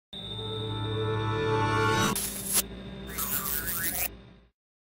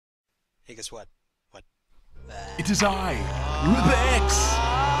guess what? What? It is I, Rex!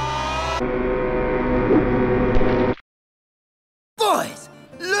 Boys,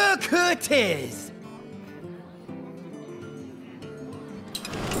 look who it is!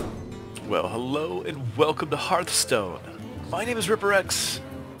 Well, hello and welcome to Hearthstone. My name is Ripper-X.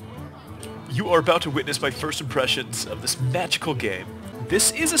 You are about to witness my first impressions of this magical game.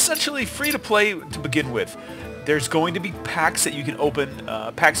 This is essentially free to play to begin with. There's going to be packs that you can open,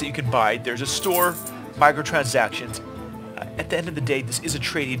 packs that you can buy. There's a store, microtransactions. At the end of the day, this is a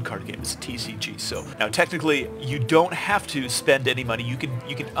trading card game. It's a TCG. So now technically, you don't have to spend any money. You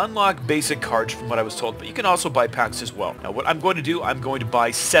can unlock basic cards from what I was told, but you can also buy packs as well. Now what I'm going to do, I'm going to buy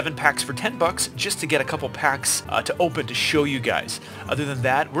 7 packs for 10 bucks just to get a couple packs to open to show you guys. Other than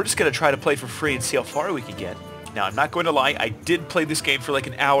that, we're just going to try to play for free and see how far we can get. Now, I'm not going to lie, I did play this game for like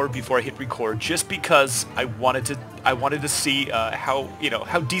an hour before I hit record just because I wanted to see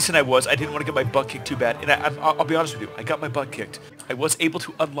how decent I was. I didn't want to get my butt kicked too bad, and I'll be honest with you, I got my butt kicked. I was able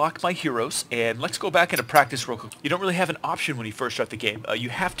to unlock my heroes, and let's go back into practice real quick. You don't really have an option when you first start the game. You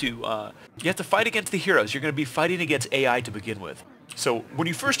have to fight against the heroes. You're going to be fighting against AI to begin with. So when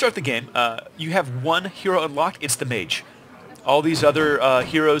you first start the game, you have one hero unlocked. It's the mage. All these other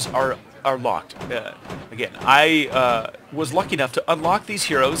heroes are locked. Again, I was lucky enough to unlock these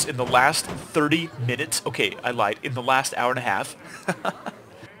heroes in the last 30 minutes. Okay, I lied. In the last hour and a half.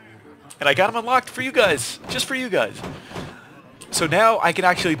 And I got them unlocked for you guys. Just for you guys. So now I can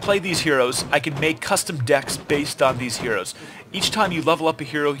actually play these heroes. I can make custom decks based on these heroes. Each time you level up a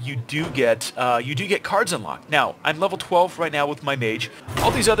hero, you do get cards unlocked. Now, I'm level 12 right now with my mage.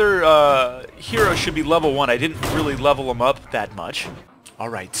 All these other heroes should be level 1. I didn't really level them up that much.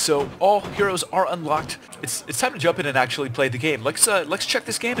 Alright, so all heroes are unlocked. It's time to jump in and actually play the game. Let's check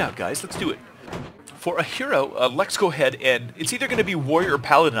this game out, guys. Let's do it. For a hero, let's go ahead and it's either going to be warrior or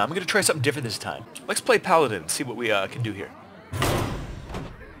paladin. I'm going to try something different this time. Let's play paladin and see what we can do here.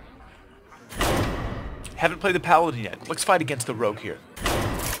 Haven't played the paladin yet. Let's fight against the rogue here.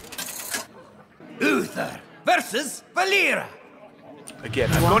 Uther versus Valera.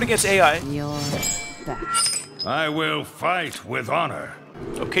 Again, I'm going against AI. You're back. I will fight with honor.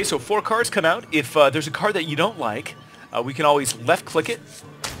 Okay, so 4 cards come out. If there's a card that you don't like, we can always left-click it,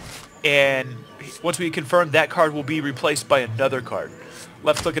 and once we confirm, that card will be replaced by another card.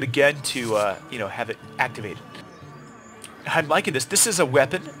 Left-click it again to, have it activated. I'm liking this. This is a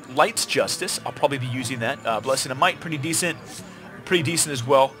weapon. Light's Justice. I'll probably be using that. Blessing of Might, pretty decent. Pretty decent as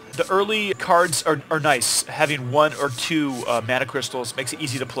well. The early cards are nice. Having 1 or 2 mana crystals makes it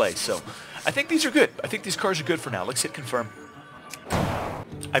easy to play, so I think these are good. I think these cards are good for now. Let's hit confirm.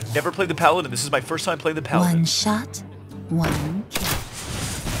 I've never played the Paladin. This is my first time playing the Paladin. One shot, one kill.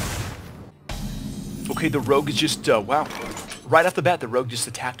 Okay, the Rogue is just, wow. Right off the bat, the Rogue just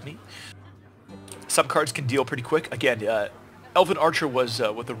attacked me. Some cards can deal pretty quick. Again, Elven Archer was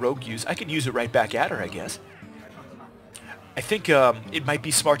what the Rogue used. I could use it right back at her, I guess. I think it might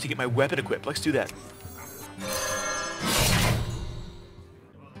be smart to get my weapon equipped. Let's do that.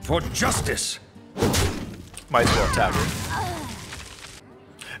 For justice! Might as well attack her.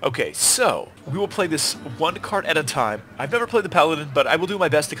 Okay, so we will play this 1 card at a time. I've never played the Paladin, but I will do my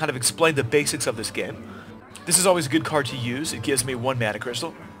best to kind of explain the basics of this game. This is always a good card to use. It gives me 1 mana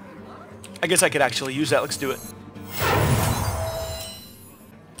crystal. I guess I could actually use that. Let's do it.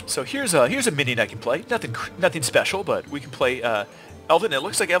 So here's a minion I can play. Nothing special, but we can play Elven. It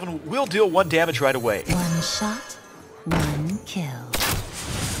looks like Elven will deal 1 damage right away. One shot, one kill.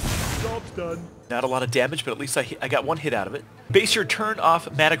 Job's done. Not a lot of damage, but at least I got 1 hit out of it. Base your turn off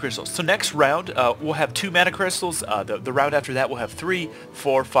mana crystals. So next round, we'll have 2 mana crystals. The round after that, we'll have 3,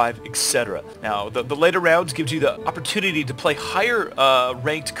 4, 5, etc. Now, the later rounds gives you the opportunity to play higher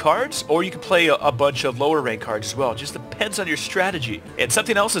ranked cards, or you can play a bunch of lower ranked cards as well. It just depends on your strategy. And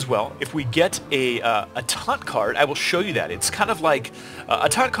something else as well, if we get a taunt card, I will show you that. It's kind of like, a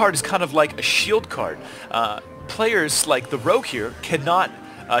taunt card is kind of like a shield card. Players like the Rogue here cannot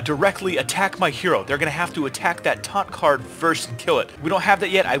directly attack my hero. They're going to have to attack that taunt card first and kill it. We don't have that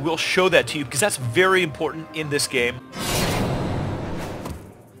yet. I will show that to you because that's very important in this game.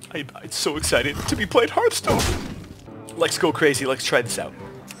 I'm so excited to be playing Hearthstone. Let's go crazy. Let's try this out.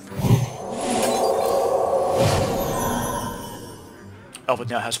 Elven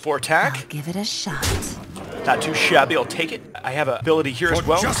now has 4 attack. I'll give it a shot. Not too shabby. I'll take it. I have an ability here as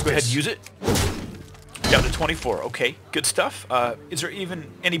well. Let's go ahead and use it. Down to 24. Okay, good stuff. Is there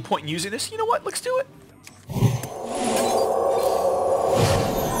even any point in using this? You know what? Let's do it.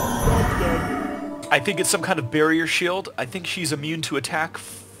 I think it's some kind of barrier shield. I think she's immune to attack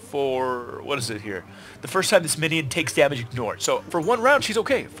for, what is it here? The first time this minion takes damage, ignore it. So for 1 round, she's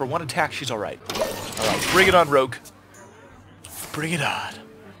okay. For 1 attack, she's alright. Alright, bring it on, Rogue. Bring it on.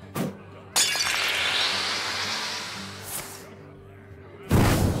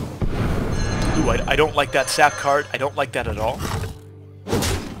 Ooh, I don't like that sap card. I don't like that at all.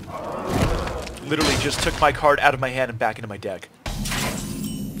 Literally just took my card out of my hand and back into my deck.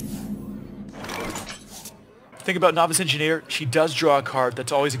 Thing about Novice Engineer, she does draw a card.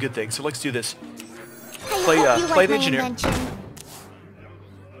 That's always a good thing. So let's do this. Play the Engineer.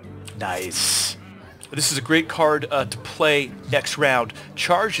 Nice. This is a great card to play next round.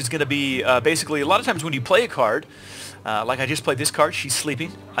 Charge is going to be basically a lot of times when you play a card, like I just played this card, she's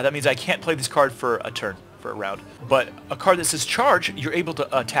sleeping. That means I can't play this card for a turn, for a round. But a card that says charge, you're able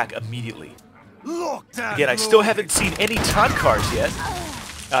to attack immediately. Again, I still haven't seen any taunt cards yet.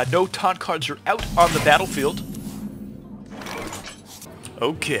 No taunt cards are out on the battlefield.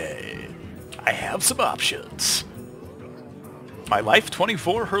 Okay, I have some options. My life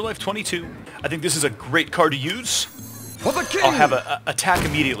 24, her life 22. I think this is a great card to use. For the king! I'll have an attack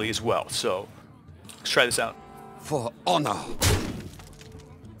immediately as well, so let's try this out. For honor.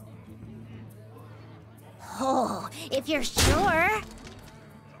 Oh, if you're sure.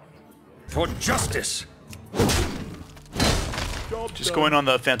 For justice. Just going on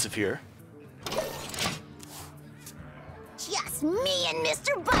the offensive here. Just me and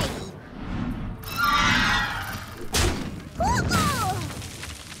Mr. Bitey.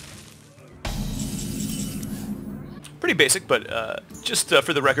 Pretty basic, but just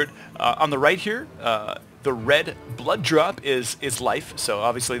for the record, on the right here, the red blood drop is life, so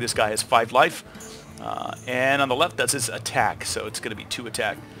obviously this guy has 5 life. And on the left, that's his attack, so it's going to be 2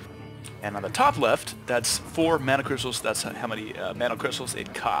 attack. And on the top left, that's 4 mana crystals. That's how many mana crystals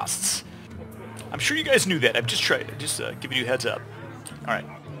it costs. I'm sure you guys knew that. I'm just giving you a heads up. All right,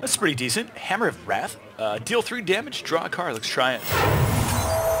 that's pretty decent. Hammer of Wrath. Deal 3 damage, draw a card. Let's try it.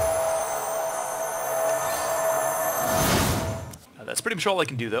 That's pretty much all I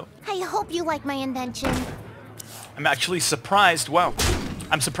can do, though. I hope you like my invention. I'm actually surprised. Wow.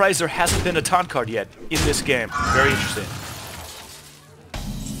 I'm surprised there hasn't been a taunt card yet in this game. Very interesting.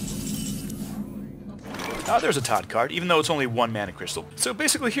 There's a taunt card, even though it's only 1 mana crystal. So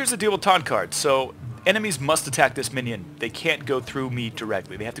basically, here's the deal with taunt cards. So enemies must attack this minion. They can't go through me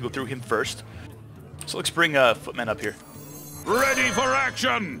directly. They have to go through him first. So let's bring Footman up here. Ready for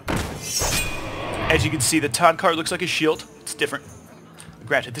action! As you can see, the taunt card looks like a shield. It's different.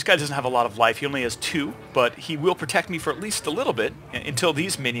 Granted, this guy doesn't have a lot of life. He only has 2, but he will protect me for at least a little bit until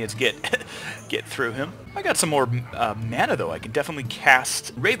these minions get through him. I got some more mana, though. I can definitely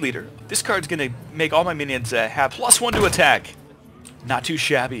cast Raid Leader. This card's going to make all my minions have +1 to attack. Not too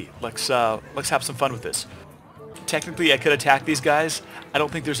shabby. Let's have some fun with this. Technically, I could attack these guys. I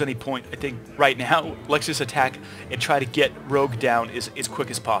don't think there's any point. I think right now, let's just attack and try to get Rogue down as quick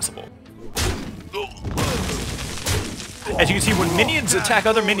as possible. As you can see, when minions attack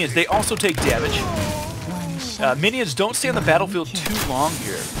other minions, they also take damage. Minions don't stay on the battlefield too long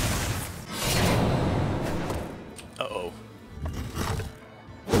here. Uh-oh.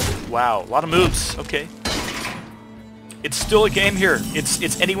 Wow, a lot of moves. Okay. It's still a game here.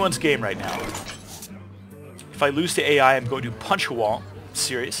 It's anyone's game right now. If I lose to AI, I'm going to punch a wall.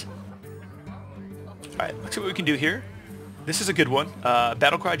 Serious. Alright, let's see what we can do here. This is a good one.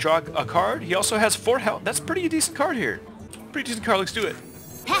 Battlecry, draw a card. He also has 4 health. That's pretty decent card here. Pretty decent card. Let's do it.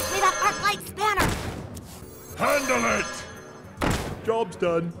 Pass me that arc-light spanner. Handle it! Job's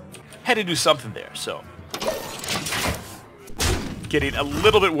done. Had to do something there, so. Getting a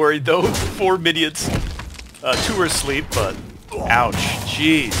little bit worried, though. 4 minions. 2 are asleep, but... Ouch.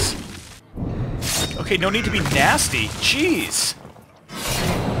 Jeez. Okay, no need to be nasty. Jeez.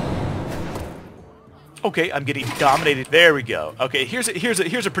 Okay, I'm getting dominated. There we go. Okay, here's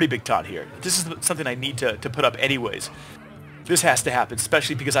a pretty big taunt here. This is something I need to put up anyways. This has to happen,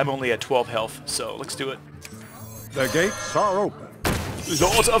 especially because I'm only at 12 health. So let's do it. The gates are open.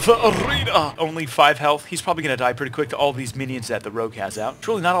 Lords of the Arena! Only 5 health. He's probably going to die pretty quick to all these minions that the Rogue has out. There's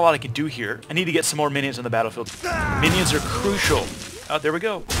really not a lot I can do here. I need to get some more minions on the battlefield. Minions are crucial. Oh, there we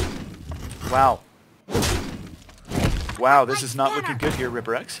go. Wow. Wow, this is not looking good here,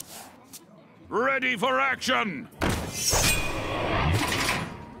 Ripper X. Ready for action!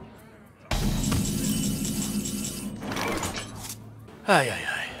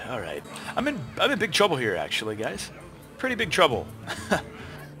 Alright. I'm in big trouble here, actually, guys. Pretty big trouble. I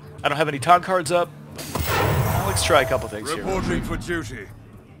don't have any taunt cards up. Let's try a couple things here. Reporting for duty.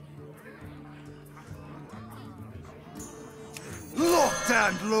 Locked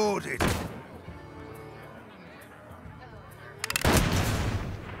and loaded.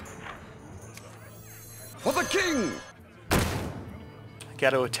 For the king!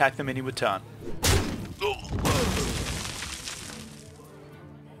 Gotta attack the minion with taunt.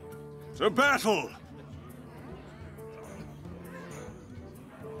 To battle!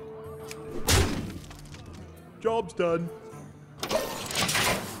 Job's done.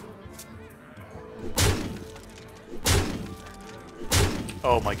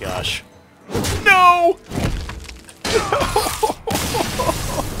 Oh my gosh. No!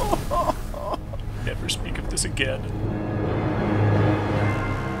 Never speak of this again.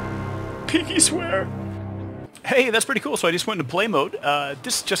 Pinky swear. Hey, that's pretty cool. So I just went into play mode.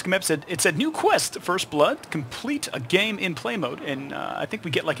 This just came up, it said new quest, First Blood, complete a game in play mode, and I think we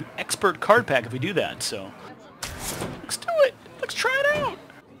get like an expert card pack if we do that, so let's do it. Let's try it out.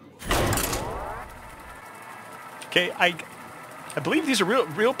 Okay, I believe these are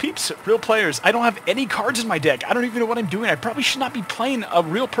real peeps, real players. I don't have any cards in my deck. I don't even know what I'm doing. I probably should not be playing a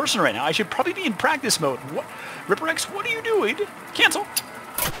real person right now. I should probably be in practice mode. What? RipperX, what are you doing? Cancel.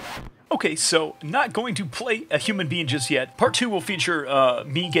 Okay, so not going to play a human being just yet. Part 2 will feature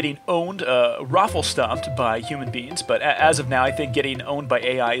me getting owned, raffle stomped by human beings, but as of now, I think getting owned by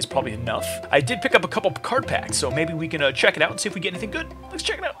AI is probably enough. I did pick up a couple card packs, so maybe we can check it out and see if we get anything good. Let's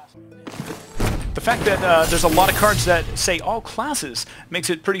check it out. The fact that there's a lot of cards that say all classes makes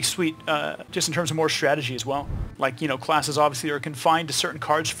it pretty sweet, just in terms of more strategy as well. Like, you know, classes obviously are confined to certain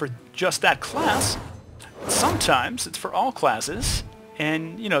cards for just that class. Sometimes it's for all classes,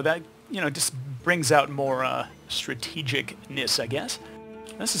 and, you know, that, you know, just brings out more strategicness, I guess.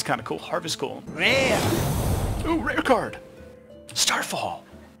 This is kind of cool. Harvest Gold. Rare. Ooh, rare card. Starfall.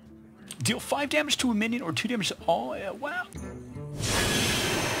 Deal 5 damage to a minion or 2 damage to all. Wow.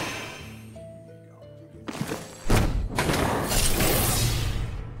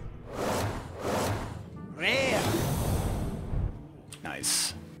 Rare.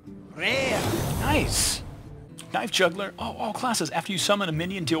 Nice. Rare. Nice. Knife Juggler. Oh, all classes. After you summon a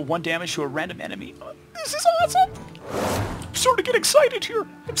minion, deal 1 damage to a random enemy. Oh, this is awesome. I'm starting to get excited here.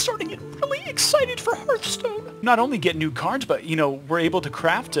 I'm starting to get really excited for Hearthstone. Not only get new cards, but, you know, we're able to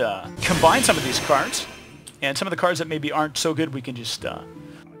craft, combine some of these cards. And some of the cards that maybe aren't so good, we can just,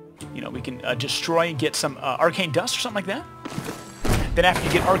 you know, we can destroy and get some Arcane Dust or something like that. Then after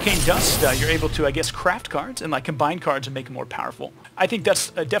you get Arcane Dust, you're able to, I guess, craft cards and like combine cards and make them more powerful. I think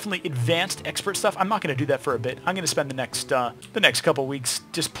that's definitely advanced expert stuff. I'm not going to do that for a bit. I'm going to spend the next couple weeks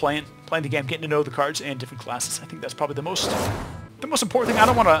just playing the game, getting to know the cards and different classes. I think that's probably the most important thing. I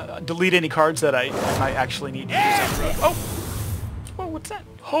don't want to delete any cards that I might actually need to use down the road. Oh, whoa, what's that?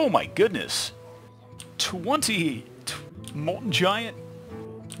 Oh my goodness, 20 Molten Giant.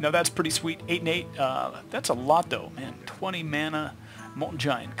 No, that's pretty sweet. 8 and 8. That's a lot though, man. 20 mana. Molten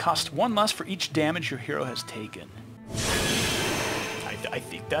Giant. Cost 1 less for each damage your hero has taken. I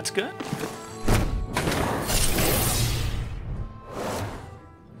think that's good.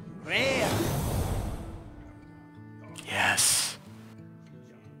 Rare. Yes.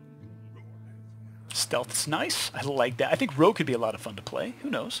 Stealth's nice. I like that. I think Rogue could be a lot of fun to play. Who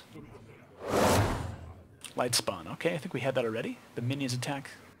knows? Light Spawn. Okay, I think we had that already. The minions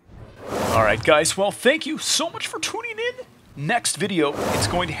attack. Alright guys, well thank you so much for tuning in. Next video, it's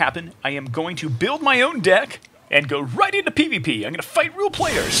going to happen. I am going to build my own deck and go right into PvP. I'm going to fight real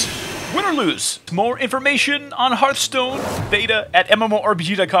players. Win or lose. More information on Hearthstone beta at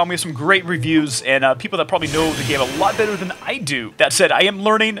MMORPGCom. We have some great reviews and people that probably know the game a lot better than I do. That said, I am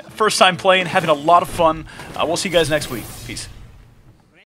learning, first time playing, having a lot of fun. We'll see you guys next week. Peace.